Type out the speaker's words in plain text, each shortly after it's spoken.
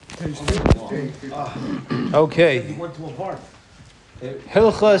Okay. He went to a bar.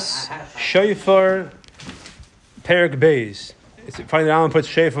 Hilchas Shofar Perek Beis. It's funny that Alan puts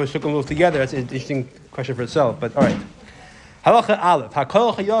Shofar and Sukkah together. That's an interesting question for itself. But all right. Halacha Aleph.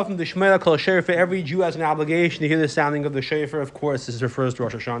 Hakol Chayavim the Shmei Kol Shofar. Every Jew has an obligation to hear the sounding of the Shofar. Of course, this refers to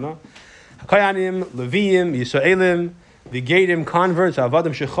Rosh Hashanah. Hakayanim, Leviim, Yisraelim, the Gadim, converts,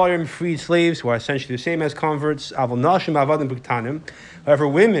 Avadim Shecharim, freed slaves who are essentially the same as converts. Aval Nashim, Avadim Buktanim. However,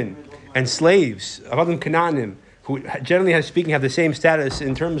 women and slaves, Avadim Kananim, who generally speaking have the same status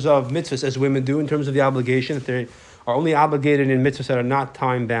in terms of mitzvahs as women do, in terms of the obligation, that they are only obligated in mitzvahs that are not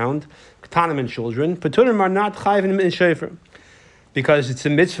time-bound. Ketanim and children. Peturim are not chayiv in shofar. Because it's a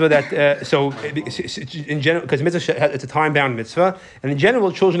mitzvah that, in general, because mitzvah, it's a time-bound mitzvah, and in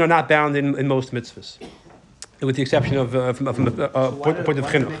general, children are not bound in most mitzvahs, with the exception of from a point of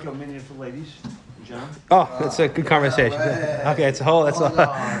chinuch. Oh, that's a good conversation. Okay, it's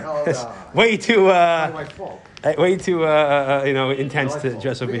way too intense to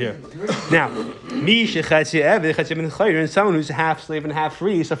address over here. Now, someone who's half slave and half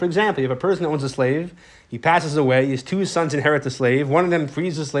free. So, for example, you have a person that owns a slave. He passes away. His two sons inherit the slave. One of them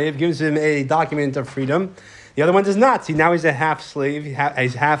frees the slave, gives him a document of freedom. The other one does not. See, now he's a half slave.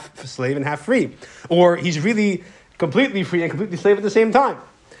 He's half slave and half free, or he's really completely free and completely slave at the same time.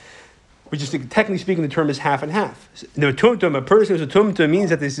 Which is, technically speaking, the term is half and half. The tumtum, a person who's a tumtum, means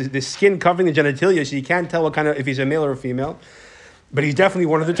that this is the skin covering the genitalia, so you can't tell what kind of, if he's a male or a female. But he's definitely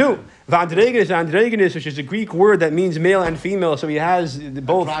one of the two. Androgynous, which is a Greek word that means male and female, so he has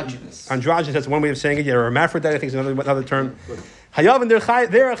both. Androgynous, that's one way of saying it. Yeah, or hermaphrodite, I think is another term. Hayav, and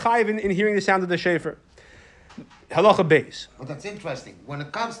they're a chayiv in hearing the sound of the shofar. Halacha beis. Well, that's interesting. When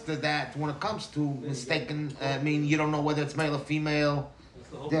it comes to that, when it comes to mistaken, you don't know whether it's male or female.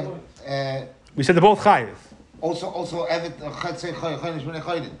 We said they're both chayiv. Also,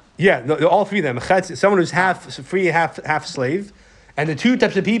 yeah, all three of them. Someone who's half free, half slave, and the two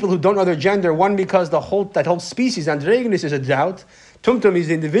types of people who don't know their gender. One because that whole species, androgynous, is a doubt. Tumtum is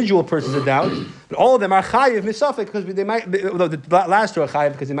the individual person's a doubt, but all of them are chayiv misafik because they might. The last two are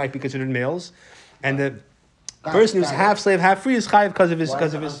chayiv because they might be considered males, and the person who's half slave, half free is chayiv because of his. Why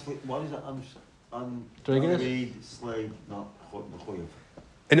is an unfreed slave not mechuyev?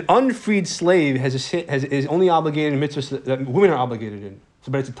 An unfreed slave is only obligated in mitzvahs that women are obligated in.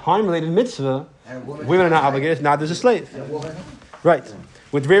 So, but it's a time-related mitzvah. Women are not obligated. Now there's a slave. Right.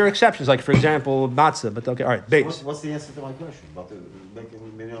 With rare exceptions, like, for example, matzah. But okay, all right, base. What's the answer to my question about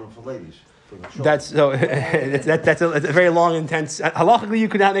making minyan for ladies? That's a very long, intense. Halachically, you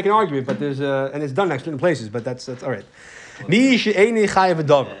could not make an argument, but there's and it's done actually in places. But that's all right.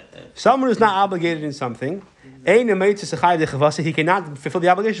 Someone who's not obligated in something. He cannot fulfill the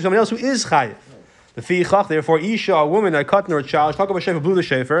obligation of someone else who is chayiv. Therefore, isha, a woman, a katan or a child, blew the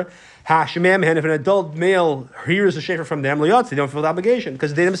shofar. If an adult male hears the shofar from them, they don't fulfill the obligation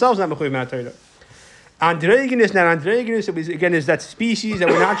because they themselves are not mechuyev Torah. Androgynous, again, is that species that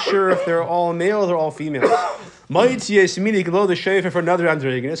we're not sure if they're all males or all females. Moitzias meaning blow the shofar for another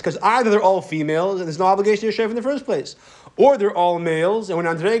androgynous because either they're all females and there's no obligation to shofar in the first place, or they're all males and when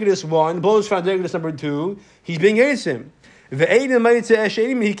androgynous one blows for androgynous number two, he's being yitzim.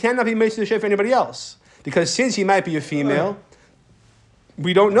 He cannot be made to the shofar for anybody else because since he might be a female,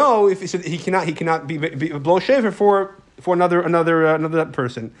 we don't know if he cannot be blow shofar for another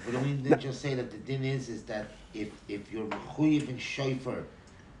person. But don't we just say that the din is that if you're mechuyev in shofar,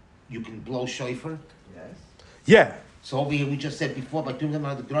 you can blow shofar? Yes. Yeah. So over here we just said before by doing them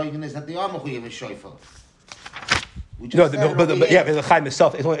on the drogen is that they are mechuyev in shofar. But the chayiv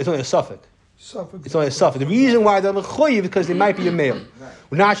itself, it's only a suffix. It's only a suffix. The reason why they're mechuyev is because they might be a male.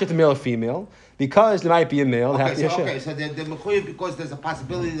 We're not sure if the male or female. Because they might be a male. So they're mechuyev because there's a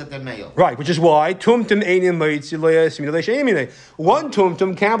possibility that they're male. Right, which is why tumtum einim moitzi. One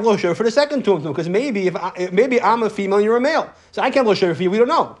tumtum can't blow shofar for the second tumtum because maybe I'm a female and you're a male, so I can't blow shofar for you. We don't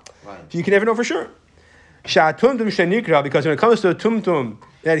know. Right. So you can never know for sure. Tumtum shenikra, because when it comes to a tumtum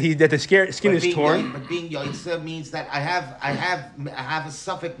that the skin is torn. But being yoitza means that I have a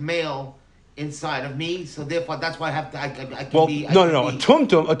suffix male inside of me, so therefore that's why I can be. No. A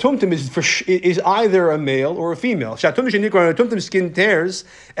tumtum is either a male or a female. Shatum shenikra, a tumtum skin tears.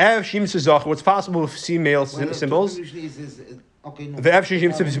 Ev shim sezach. What's possible with female symbols? The F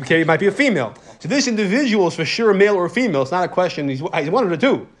shim might be a female. So this individual is for sure a male or a female. It's not a question. He's one of the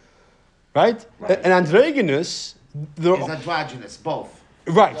two. Right? An androgynous is androgynous, both.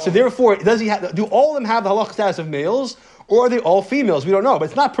 Right. So therefore, do all of them have the halakha status of males, or are they all females? We don't know, but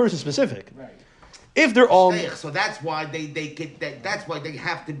it's not person specific. Right. If they're all, So that's why that's why they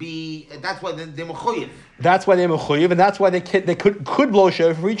have to be. That's why they're mechuyev. that's why they're mechuyev, and that's why they could blow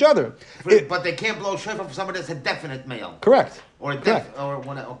shofar for each other. But they can't blow shofar for somebody that's a definite male. Correct. Or a Correct. or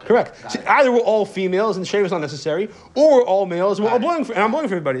one. Okay. Correct. So either we're all females and shofar is not necessary, or we're all males and we're all blowing for, and I'm blowing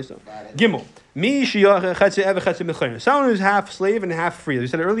for everybody. So Gimel. Someone who's half slave and half free. As we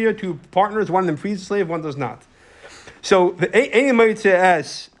said earlier, two partners, one of them frees the slave, one does not. So the anybody to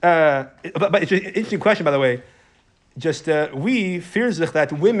ask, but it's an interesting question, by the way. Just we fears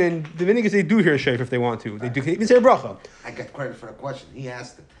that women, the minhag they do hear shofar if they want to. They do even say a bracha. I get credit for the question. He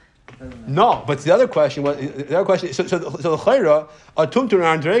asked it. No, but the other question was So the chayra, a tumtum and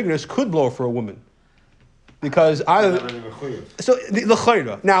androgynous could blow for a woman, because either. So the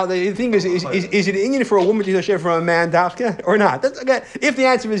chayra. Now the thing is it Indian for a woman to hear shofar from a man dafka or not? That's okay. If the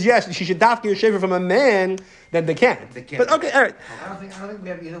answer is yes, she should dafka hear shofar from a man, then they can. They can. But okay, all right. I don't think we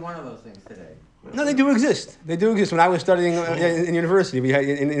have either one of those things today. No, they do exist. They do exist. When I was studying in university, we had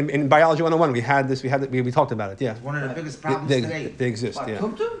in biology 101, we had this. We talked about it. Yeah, One of the biggest problems they, today. they exist. What, Yeah,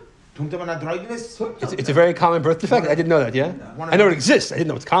 tumtum? Tumtum and androgynous. it's a very common birth defect. I didn't know that. Yeah, I know it exists. I didn't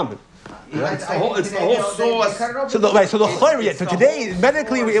know it's common. It's the whole source. So the chayra. Yeah. So today,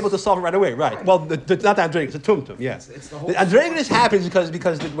 medically, we're able to solve it right away. Right. Well, not the androgynous, the tumtum. Yeah. It's the whole The androgynous happens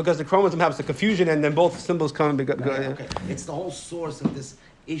because the chromosome has the confusion, and then both symbols come. Okay. It's the whole source of this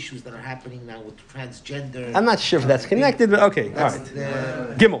issues that are happening now with transgender. I'm not sure if that's connected, but okay. All That's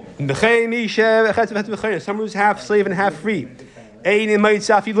right. the- Gimel. Someone who's half slave and half free.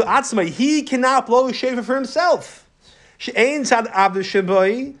 He cannot blow a shofar for himself. This is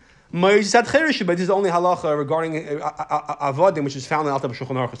only halacha regarding avodim, which is found in Alta B'Shulchan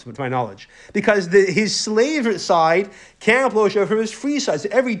Aruch, to my knowledge, because his slave side can't blow a shofar from his free side. So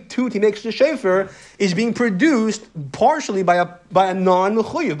every toot he makes to shofar is being produced partially by a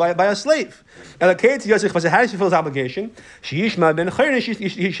non-mechuyev, by a slave. And how does he fulfill his obligation?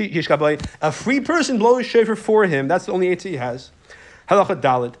 A free person blows shofar for him. That's the only eitzah he has. Halacha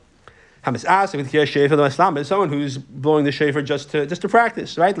Daled. Someone who's blowing the shofar just to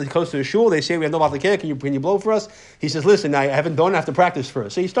practice, right? Like he goes to a shul, they say we have no balakeh, can you blow for us? He says, listen, I haven't done, I have to practice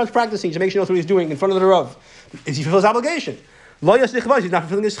first. So he starts practicing to make sure he knows what he's doing in front of the Rav. He fulfills his obligation. He's not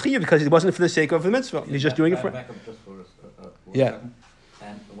fulfilling his chiyuv because it wasn't for the sake of the mitzvah. He's just doing it for. Back up just for Yeah. second.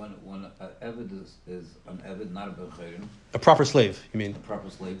 And when Eved is an Eved, not a Bechayim, A proper slave, you mean? a proper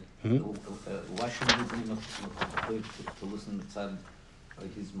slave, why shouldn't he be mechuyev to listen to tzad?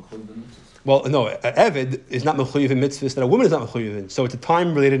 He's mechuyev in mitzvahs. Well, no, Eved is not mechuyev in mitzvahs that a woman is not mechuyev in. So it's a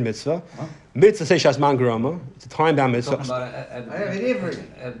time-related mitzvah. Mitzvah say shas man grama. It's a time-bound mitzvah. Talking about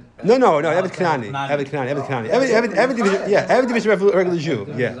No, Eved Kanani. Eved Kanani. Eved is a regular Jew.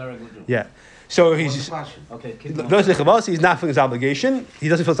 Yeah. So he's. Okay, He's not fulfilling his obligation. He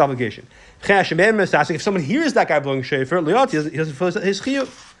doesn't fulfill his obligation. If someone hears that guy blowing shofar, he doesn't fulfill his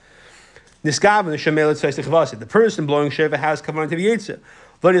chiyuv. The person blowing shofar has kavanah to be yetzer.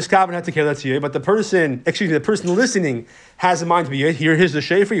 But the person listening has a mind to be yetzer. Here, here's the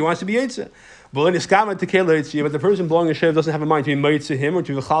shofar. He wants to be yetzer. But the person blowing a shofar doesn't have a mind to be made to him or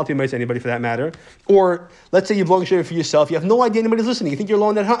to v'chal to to anybody for that matter. Or let's say you're blowing a shofar for yourself. You have no idea anybody's listening. You think you're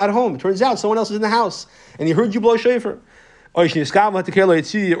alone at home. It turns out someone else is in the house and he heard you blow a shofar. Or I had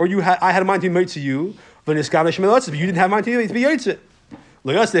a mind to be made to you, but you didn't have a mind to be yetzer.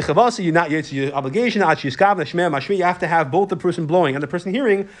 You're not yetzer your obligation. You have to have both the person blowing and the person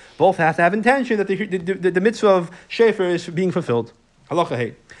hearing both have to have intention that the mitzvah of shofar is being fulfilled. Halacha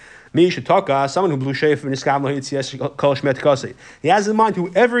hey. Someone who blew shofar he has in mind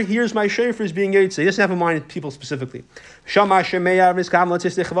whoever hears my shofar is being yetzer. He doesn't have in mind people specifically. And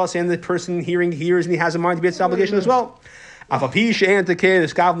the person hearing hears and he has in mind to be its obligation as well. So even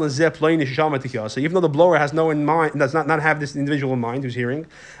though the blower has no in mind, does not have this individual in mind who's hearing,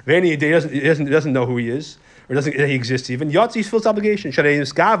 he doesn't know who he is, or doesn't he exists even. Yotzi fulfills obligation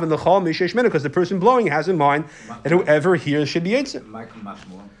because the person blowing has in mind that whoever hears should be yetzer.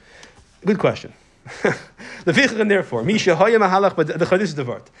 Good question. The fichach and therefore, this is the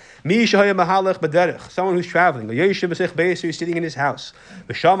word. Someone who's traveling, he's sitting in his house.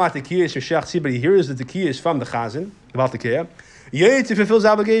 But he hears that the key is from the chazan, about the care. Yetzer fulfills the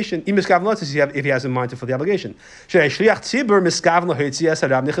obligation. If he has in mind to fulfill the obligation. The shliach tzibur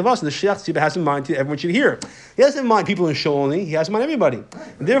has in mind to everyone should hear. He has in mind people in shul only. He has in mind everybody.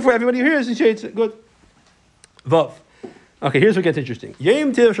 And therefore, everybody hears. Good. Vav. Okay, here's what gets interesting.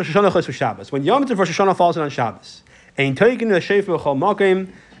 Yom Tov Rosh Hashanah Chos Shabbos. When Yom Tov Rosh Hashanah falls on Shabbos, and taking the shofar chol makom.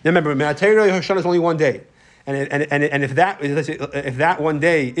 Remember, Me'atayra Rosh Hashanah is only one day, and if that one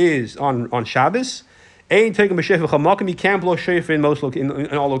day is on Shabbos, Ain't taking a shofar chamakim. You can't blow shofar in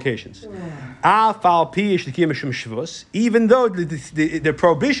in all locations. Even though the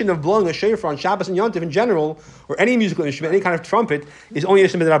prohibition of blowing a shofar on Shabbos and Yom Tov in general, or any musical instrument, any kind of trumpet, is only a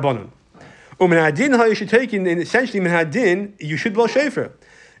Yisra Midrabanan. Minhadin, how you should take in essentially Minhadin, you should blow shofar.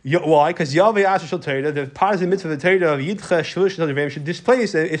 Why? Because Yahweh asked the Torah, the part of the mitzvah of the Torah of Yidcha Shlush should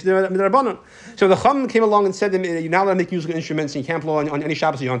displace it if they're Midrabanan. So the Chum came along and said, you're not allowed to make musical instruments and you can't blow on any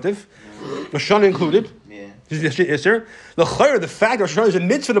Shabbos or Yom Tov, Rosh Hashanah included. The fact that Rosh Hashanah is a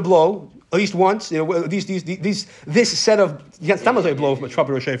mitzvah to blow at least once, this set of, you can't stomach a blow from a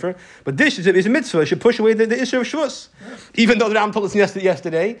trumpet or a shofar, but this is a mitzvah. It should push away the issue of Shavuos. Even though the Ram told us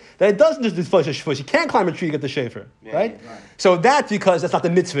yesterday that it doesn't just displace a Shavuos. You can't climb a tree to get the shofar, right? So that's because that's not the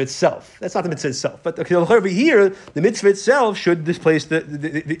mitzvah itself. That's not the mitzvah itself. But over here, the mitzvah itself should displace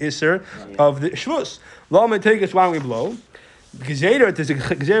the issue of the Shavuos. Lo take us why don't we blow? Gezerah, there's a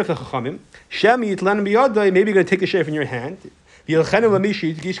gezerah for the Chachamim. Shemi yitlan biyadai. Maybe you're going to take the shofar in your hand. You're going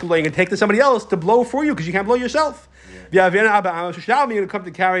to take to somebody else to blow for you because you can't blow yourself. You're going to come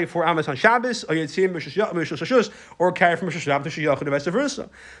to carry 4 Amos on Shabbos, or or carry from Rosh Hashanah to Shiyach, and vice versa.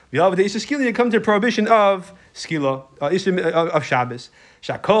 You come to the prohibition of skila, of Shabbos.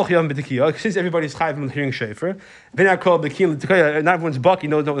 Since everybody's chayav from hearing shofar, not everyone's bucky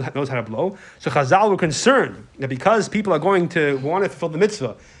knows how to blow. So Chazal were concerned that because people are going to want to fulfill the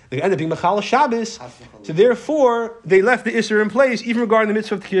mitzvah, they end up being Machal Shabbos. So therefore, they left the Isser in place, even regarding the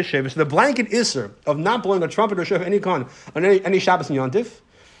mitzvah of Tekiyah Shabbos. So the blanket Isser of not blowing a trumpet or shofar any kind on any Shabbos and Yom Tov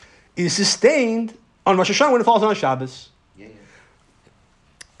is sustained on Rosh Hashanah when it falls on Shabbos.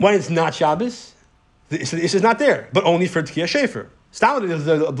 When it's not Shabbos, the Isser is not there, but only for Tekiyah Shofar. Stop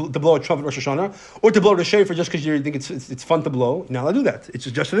to blow a trumpet Rosh Hashanah, or to blow the shofar just because you think it's fun to blow. Now I do that. It's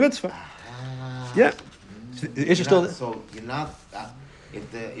just for the mitzvah. Yeah. So still there. So you're not.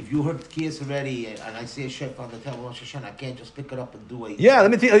 If you heard Kiyas already and I see a shofar on the table Rosh Hashanah, I can't just pick it up and do it. Yeah,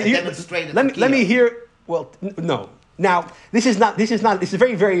 let me hear. Well, no. Now this is not. This is a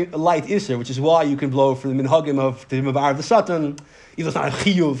very very light iser, which is why you can blow for the minhagim of the Mavar of the Satan. Even though it's not a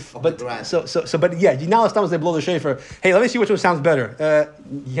chiyuv, but but yeah, you now sometimes they blow the shofar. Hey, let me see which one sounds better.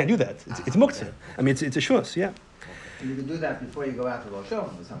 You can't do that. It's muktzah. I mean, it's a shus. Yeah. And you can do that before you go out to Rosh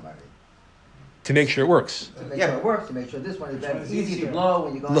Hashanah with somebody. To make sure it works. To make sure it works. To make sure this one is better, easy to blow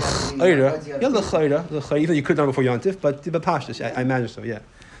when you go out. Yeah, even you could have done it before Yontif, but pashtus, I imagine so. Yeah.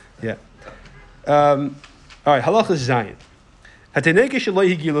 All right, halacha zayin.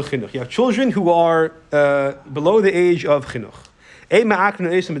 You have children who are below the age of chinuch. This is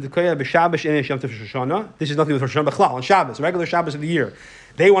nothing with Rosh Hashanah on Shabbos, regular Shabbos of the year.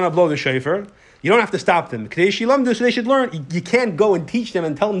 They want to blow the shofar. You don't have to stop them. So they should learn. You can't go and teach them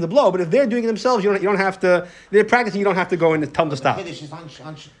and tell them to blow. But if they're doing it themselves, you don't have to. They're practicing. You don't have to go and tell them to stop.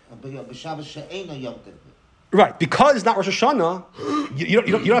 Right, because it's not Rosh Hashanah, you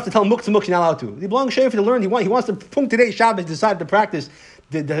don't have to tell him muktzah you're not allowed to. He's blowing shofar to learn. He wants to punct today Shabbos decided to practice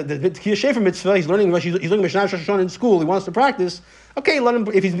the Tekiyah Shofar mitzvah. He's learning Mishnah Rosh Hashanah in school. He wants to practice. Okay, let him.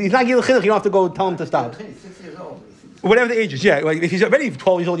 If he's not Gil Chinuch, you don't have to go tell him to stop. 6 years old. Whatever the age is, yeah. Like if he's already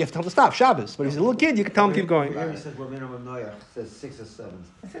 12 years old, you have to tell him to stop Shabbos. But if he's a little kid, you can tell him to keep going. Says 6 or 7.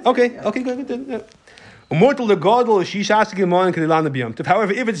 Okay, good. Yeah. However, if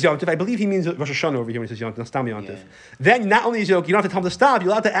it's Yom Tov, I believe he means Rosh Hashanah over here when he says Yom Tov, not Stam Yom Tov. Then not only is it okay, you don't have to tell them to stop,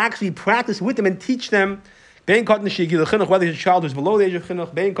 you're allowed to actually practice with them and teach them. Whether he's a child who's below the age of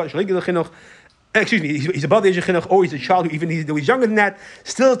chinuch, excuse me, he's above the age of chinuch, or he's a child who though he's younger than that,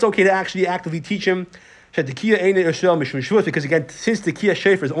 still it's okay to actually actively teach him. Because again, since the Tekiyah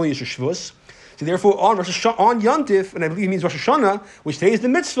Shofar is only a Shavuos, so therefore on Yom Tov, and I believe it means Rosh Hashanah, which today is the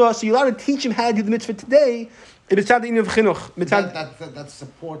mitzvah, so you're allowed to teach him how to do the mitzvah today. That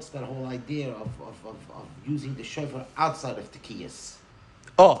supports that whole idea of using the shofar outside of Tekiyas.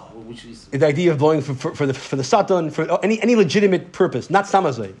 Oh, which is the idea of blowing for the Satan, for any legitimate purpose, not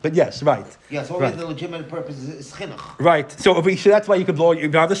Samazay, but yes, right. Yes, only the legitimate purpose is chinuch. Right. So that's why you could blow.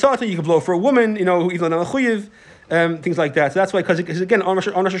 You have the Satan, you could blow for a woman, who even on a chuyev, things like that. So that's why, because again, on Rosh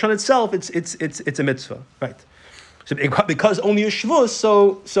Hashanah itself, it's a mitzvah, right? So because only a Shavuos,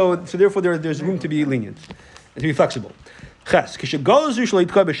 so therefore there's room to be lenient, and to be flexible. When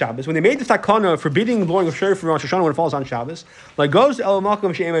they made the takana forbidding blowing of shofar for Rosh Hashanah when it falls on Shabbos, like goes to El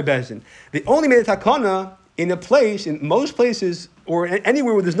Makom She'emei Bezin, they only made the takana in most places, or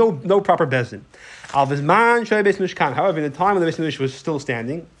anywhere where there's no proper Bezin. However, in the time when the Beis Mikdash was still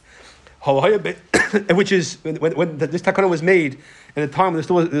standing, which is when this takana was made, in the time when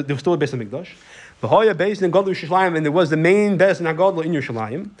there was still a Beis Mikdash. And there was the main Beis Hagadol in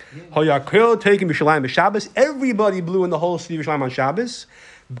Yerushalayim. Everybody blew in the whole city of Yerushalayim on Shabbos.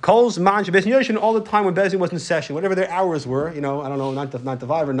 Calls man Beis Din all the time when Beis Din was in session, whatever their hours were, I don't know, 9 to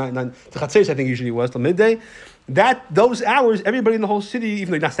 5 or 9 to Chatzos, I think usually it was till midday. Those hours, everybody in the whole city,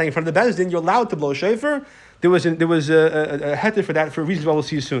 even though you're not standing in front of the Beis Din, you're allowed to blow shofar. There was a heter for that for reasons we'll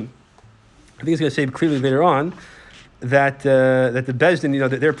see soon. I think it's going to say clearly later on that the Beis Din,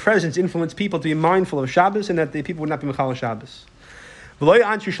 that their presence influenced people to be mindful of Shabbos and that the people would not be mechal Shabbos.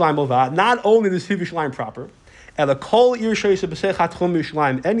 Not only the city of Yerushalayim proper, any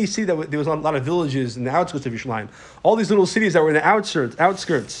city that there was a lot of villages in the outskirts of Yerushalayim, all these little cities that were in the outskirts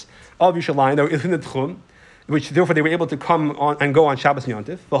of Yerushalayim, that were in the Tchum, which therefore they were able to come on and go on Shabbos and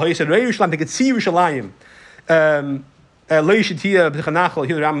Yontif. They could see Yerushalayim. Here the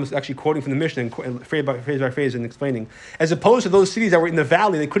Rambam is actually quoting from the Mishnah, phrase by phrase, and explaining. As opposed to those cities that were in the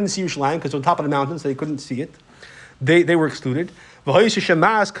valley, they couldn't see Yerushalayim because they were on top of the mountains, so they couldn't see it. They were excluded. They could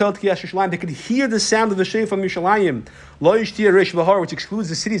hear the sound of the shofar from Yerushalayim, which excludes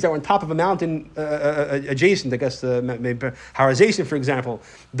the cities that were on top of a mountain adjacent. I guess maybe Har Hazeisim, for example.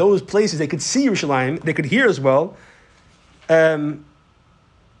 Those places they could see Yerushalayim, they could hear as well. I'm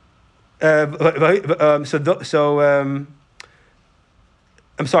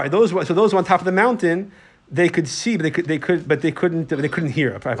sorry. Those on top of the mountain, they could see, but they couldn't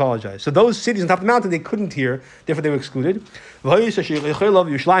hear. I apologize. So those cities on top of the mountain, they couldn't hear. Therefore, they were excluded.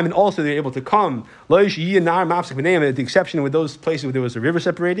 And also, they were able to come. With the exception with those places where there was a river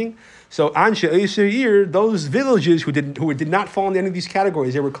separating. So those villages who did not fall into any of these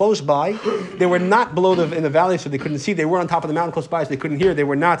categories, they were close by. They were not below in the valley, so they couldn't see. They were on top of the mountain close by, so they couldn't hear. They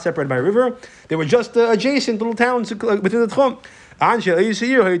were not separated by a river. They were just adjacent little towns within the Tchum.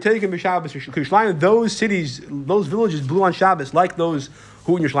 Those cities, those villages blew on Shabbos like those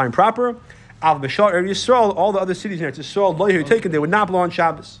who in Yerushalayim proper. All the other cities in Yisrael, they would not blow on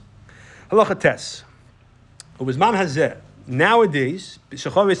Shabbos. Halacha tes. Nowadays, there's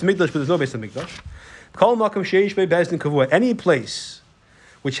no Beis Hamikdash. Any place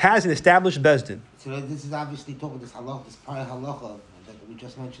which has an established Beis Din. So this is obviously talking this prior halacha that we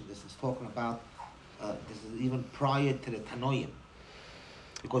just mentioned. This is talking about. This is even prior to the Tanoim.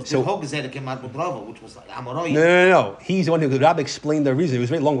 Because the Hog Zedek came out with Rava, which was like Amoraim. No. He's the one who the Rabbi explained the reason. It was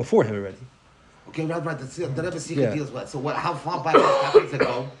very long before him already. Okay, right. The Rebbe Sikha deals with. So how far back does it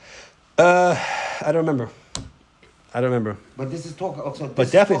go? I don't remember. But this is talking. Also, but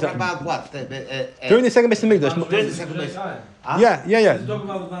definitely talking about what? During the second Beis Hamikdash. During the second Beis.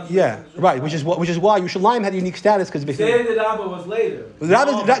 Yeah. Right. Which is why Yerushalayim had a unique status because the Rabba was later. Goes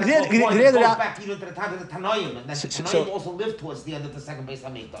back even to the time of the Tanoim, and then the Tanoim also lived towards the end of the second Beis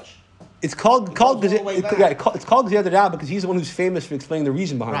Hamikdash. It's called Gzeir the Rabba because he's the one who's famous for explaining the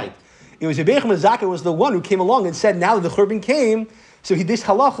reason behind it. It was Rebbe Mazaka was the one who came along and said now that the Churban came. So this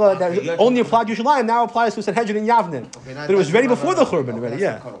halacha that only applied to Yerushalayim now applies to Sanhedrin and Yavnin. But it was ready before the Churban already.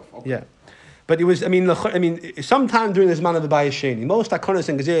 Yeah. But it was, sometime during the Zman of the Bayis Sheni. Most Hakonos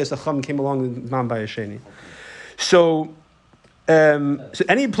and Gezeres Acham came along in the Zman Bayis Sheni. So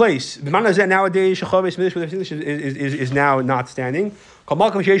any place, the man nowadays Shechavis is now not standing.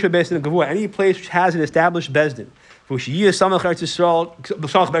 Any place which has an established Beis Din, provided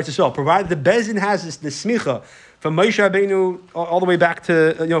the Beis Din has the smicha from Moshe Rabbeinu all the way back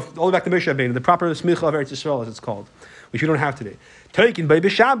to Moshe Rabbeinu, the proper smicha of Eretz Yisrael as it's called, which we don't have today. Taken by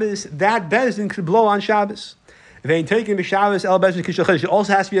Shabbos, that Beis Din could blow on Shabbos. It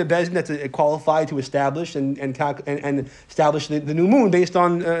also has to be a Beis Din that's qualified to establish and establish the new moon based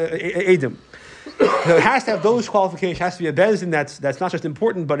on Edom. So it has to have those qualifications. It has to be a Beis Din that's not just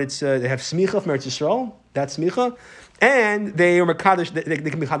important, but it's they have smicha from Eretz Yisrael, that's smicha, and they are mekadosh. They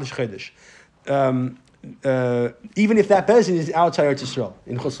can be chadash chedesh. Even if that Beis Din is outside Eretz Yisrael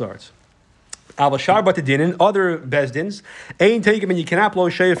in Chutz La'aretz. Al Bashar Batadin and other Beis Dins ain't taken, and you cannot blow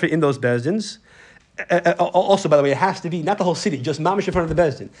shofar in those Beis Dins. Also, by the way, it has to be not the whole city, just mamish in front of the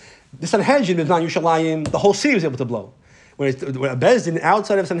Beis Din. The Sanhedrin is not Yerushalayim. The whole city was able to blow. When a Beis Din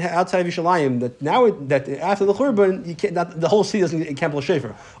outside of Yerushalayim, that after the Churban, the whole city can't blow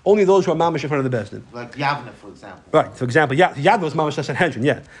shofar. Only those who are mamish in front of the Beis Din. Like Yavne, for example. Right. For example, Yavne was mamish Sanhedrin.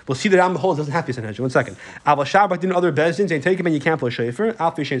 Yeah, we'll see that Rambam holds doesn't have to be Sanhedrin. 1 second. Al Shabbat didn't other Beis Dins ain't taken, and you can't blow shofar.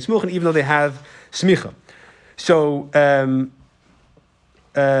 Al Fishein Smuchin, even though they have smicha. So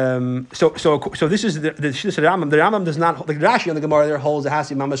this is the Rambam. The Rambam does not, like Rashi on the Gemara there holds it has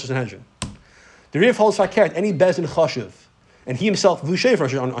to be mamash Sanhedrin. The Riv holds Fakert, any Beis Din chashuv, and he himself blew shofar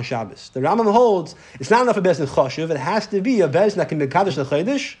on Shabbos. The Rambam holds it's not enough a Beis Din chashuv. It has to be a Beis Din that can be kadosh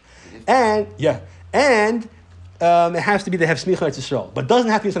lechedesh, and it has to be they have smicha Eretz Yisrael, but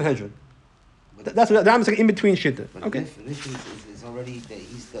doesn't have to be Sanhedrin. That's what the Rambam's like in between shita. Okay. This is already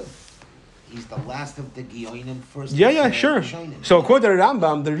he's the last of the Gioinim, first. Yeah, of the sure. Rishonim. So according to the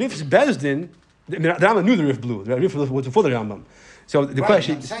Rambam, the Rif's Bezdin, the Rambam knew the Rif blew. The Rif was before the Rambam. So the Right,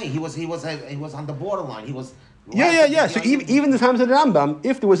 question, I'm saying he was on the borderline. He was. yeah. So even the times of the Rambam,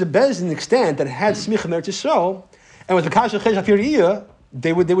 if there was a Bezdin extant that had Smicha Meretz Yisrael, and was the Kasha Chesh Apiriyah,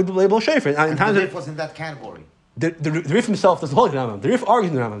 they would label Shofar. And the Rif was in that category. The Rif himself doesn't hold the Rambam. The Rif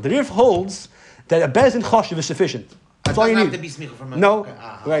argues in the Rambam. The Rif holds that a Bezdin Choshev is sufficient. That's all you need. Have to be smicha from No, okay.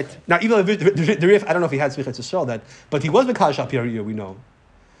 right. Now, even the Rif, I don't know if he had Smicha Yisrael that, but he was Mekadosh Apiriyah, we know.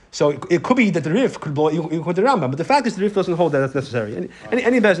 So it could be that the Rif could blow equal to the Rambam, but the fact is the Rif doesn't hold that that's necessary.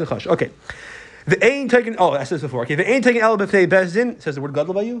 Any Bezdin Chosh. Okay. The ain't taking. Oh, I said this before. Okay, the ain't taking El B'fnei Bezdin. It says the word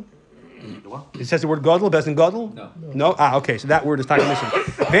Gadol by you. What? It says the word Gadol, Bezdin Gadol. No. Okay, so that word is talking missing.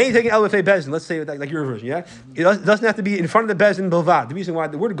 They ain't taking El B'fnei Bezdin. Let's say like your version. Yeah. It doesn't have to be in front of the Bezdin Bilvad. The reason why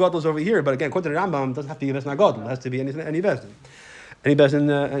the word Gadol is over here, but again, according to the Rambam, it doesn't have to be Bezdin Gadol. It has to be any Bezdin, any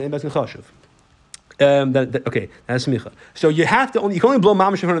Bezdin Choshev. Okay, that's smicha. So you can only blow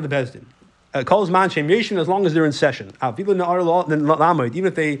mamash in front of the bezdin. Calls man shem yeshin as long as they're in session. Even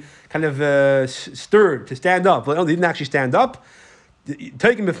if they kind of stirred to stand up, they didn't actually stand up.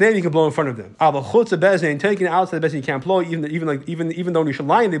 Taking b'fnei, you can blow in front of them. Chutz bezdin, taking outside the bezdin, you can't blow. Even though in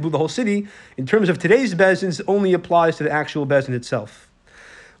Yerushalayim they blew the whole city. In terms of today's bezdin, it only applies to the actual bezdin itself.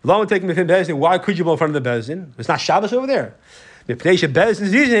 Taking b'fnei bezdin, why could you blow in front of the bezdin? It's not Shabbos over there.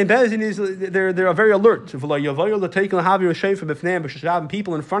 Bezdin is they're very alert.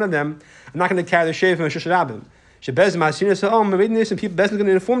 People in front of them are not going to carry the shofar and shusharabim. And people Bezdin is going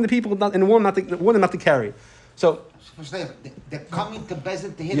to inform the people and warn them not to carry. So they're coming to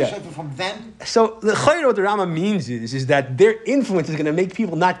Bezdin to hear the shofar from them. So the chayr what the Rama means is that their influence is going to make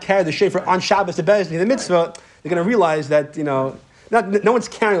people not carry the shofar on Shabbos to Bezdin. In the mitzvah, they're going to realize that no one's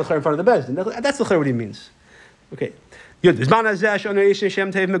carrying the chayr in front of the Bezdin. That's the chayr what he means. Okay. Nowadays, you have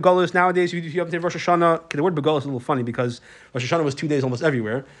to Rosh Hashanah. The word Begolus is a little funny because Rosh Hashanah was 2 days almost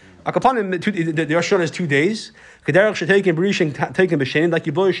everywhere. The Rosh Hashanah is 2 days. Like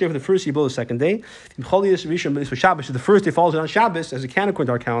you blow your shofar for the first, you blow the second day. So the first day falls on Shabbos, as a can according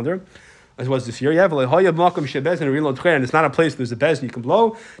to our calendar, as was this year. And it's not a place there's a bezin you can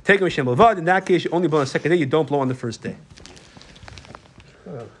blow. In that case, you only blow on the second day, you don't blow on the first day.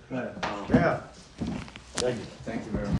 Yeah. Thank you.